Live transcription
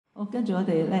跟住我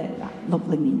哋咧嗱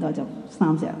，60年代就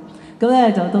3隻，咁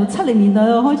咧就到70年代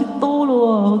開始多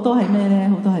咯喎，好多係咩咧？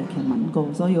好多係其實民歌，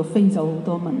所以要飛走好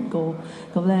多民歌。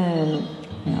咁咧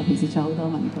係啊，平時唱好多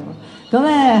民歌。咁咧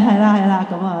係啦，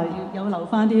咁啊有留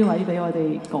翻啲位俾我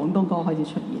哋廣東歌開始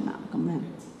出現啦。咁咧，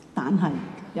但係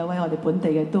有位我哋本地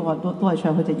嘅都係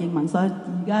唱佢隻英文，所以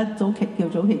而家早期啲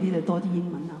就多啲英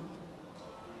文啦。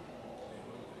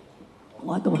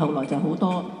我到後來就好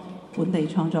多本地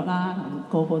創作啦，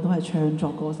個個都係唱作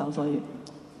歌手，所以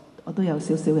我都有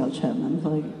少少有唱緊，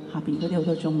所以下邊嗰啲好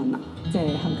多中文啦，即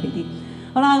係後期啲。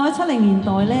好啦，我70年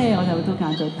代咧，我就都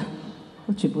揀咗，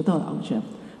全部都係偶像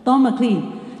Don Mclean。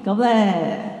咁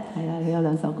咧係啊，佢有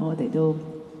2首歌我哋都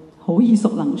好耳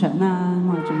熟能詳啦。咁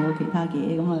啊，仲有其他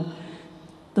嘅，咁啊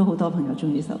都好多朋友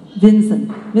中意呢首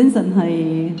Vincent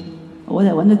係我就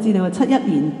揾咗資料，71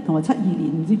年同埋72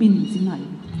年唔知邊年先係。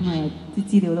咁啊啲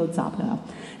資料都雜㗎。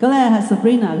咁咧係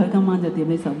Sabrina 佢今晚就點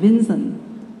呢首 Vincent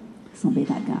送俾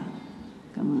大家。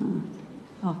咁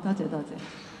啊，多謝。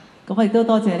咁我亦都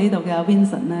多謝呢度嘅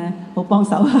Vincent 咧，好幫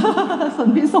手，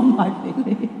順便送埋俾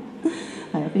你。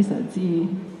係啊，非常之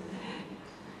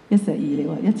一石二鳥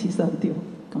啊，一箭雙雕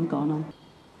咁講咯。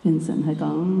Vincent 係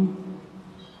講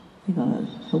呢個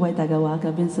好偉大嘅畫家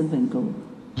Vincent Van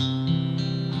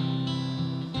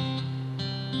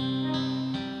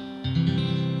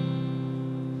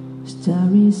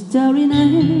Gogh。Starry, starry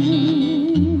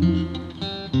night,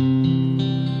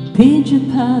 paint your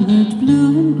palette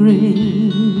blue and gray.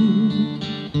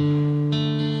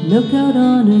 Look out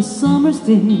on a summer's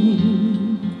day,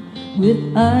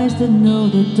 with eyes that know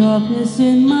the darkness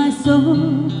in my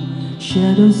soul.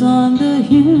 Shadows on the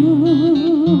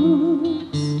hills,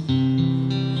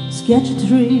 sketch the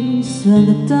trees and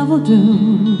the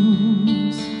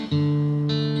daffodils.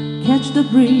 Catch the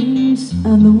breeze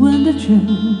and the wind that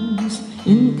chills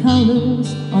in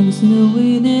colors on the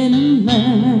snowy inland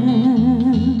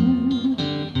land.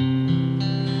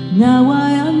 Now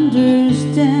I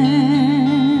understand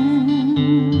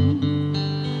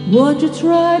what you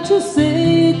tried to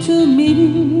say to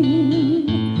me,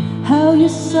 how you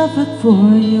suffered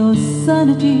for your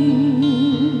sanity,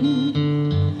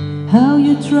 how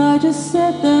you tried to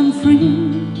set them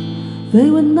free. They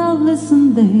would not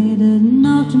listen, they did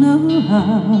not know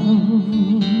how.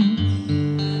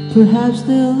 Perhaps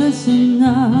they'll listen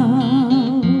now.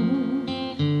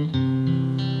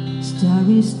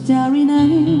 Starry, starry night,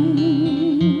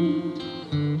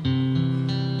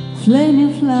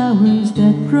 flaming flowers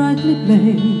that brightly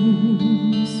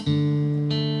blaze,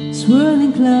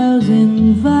 swirling clouds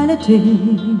in violet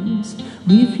haze,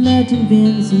 reflecting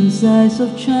Vincent's eyes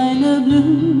of china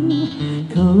blue,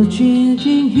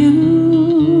 color-changing hue.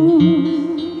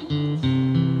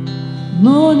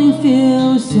 Morning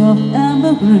fields of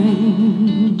amber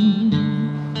grain,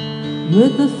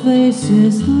 with the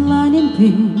faces lining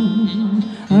pink,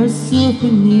 are silk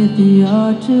beneath the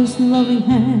artist's loving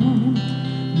hand.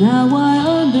 Now I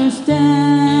understand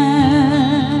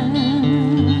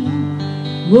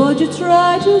what you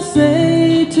tried to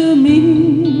say to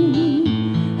me,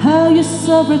 how you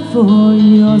suffered for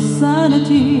your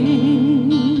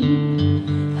sanity,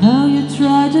 how you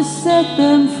tried to set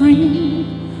them free.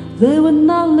 They would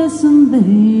not listen,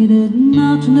 they did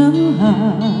not know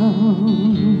how.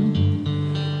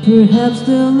 Perhaps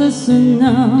they'll listen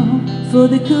now, for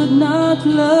they could not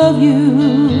love you.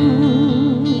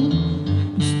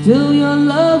 Still your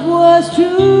love was true.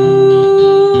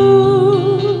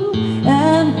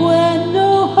 And when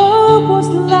no hope was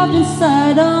left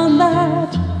inside on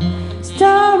that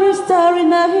starry, starry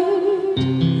night,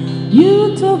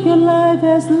 you took your life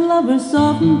as lovers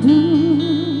often do.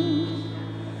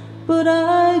 But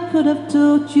I could have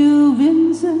told you,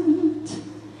 Vincent,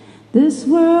 this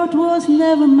world was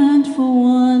never meant for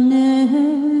one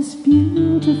as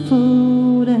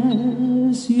beautiful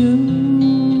as you.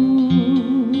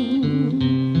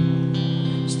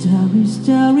 Starry,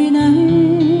 starry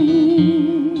night,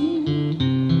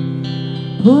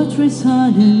 portraits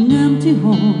hung in empty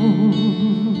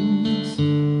halls,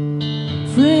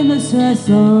 frameless heads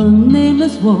on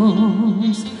nameless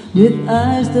walls, with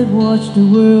eyes that watch the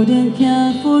world and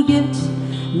can't forget,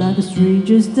 like the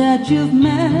strangers that you've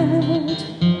met.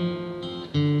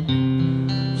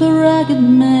 The ragged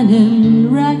man in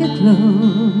ragged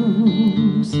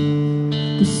clothes,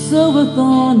 the silver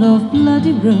thorn of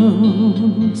bloody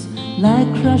rose, lie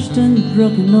crushed and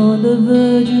broken on the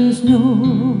verge of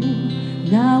snow.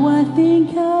 Now I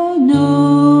think I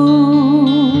know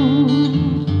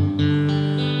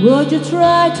what you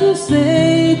tried to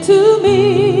say to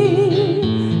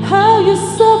me, how you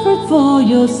suffered for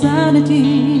your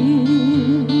sanity,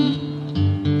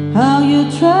 How you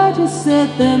try to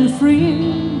set them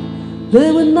free,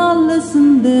 they would not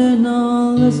listen, they're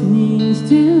not listening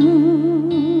still.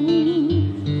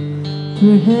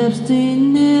 Perhaps they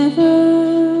never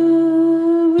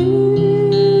will.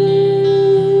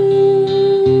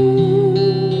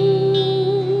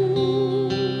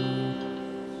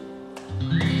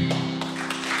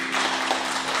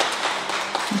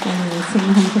 星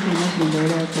空出邊咧見到呢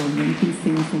一個滿天星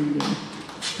星嘅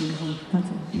天空，多謝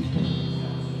天氣。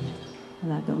好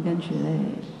啦，咁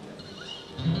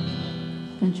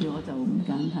跟住我就唔揀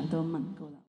太多文歌啦。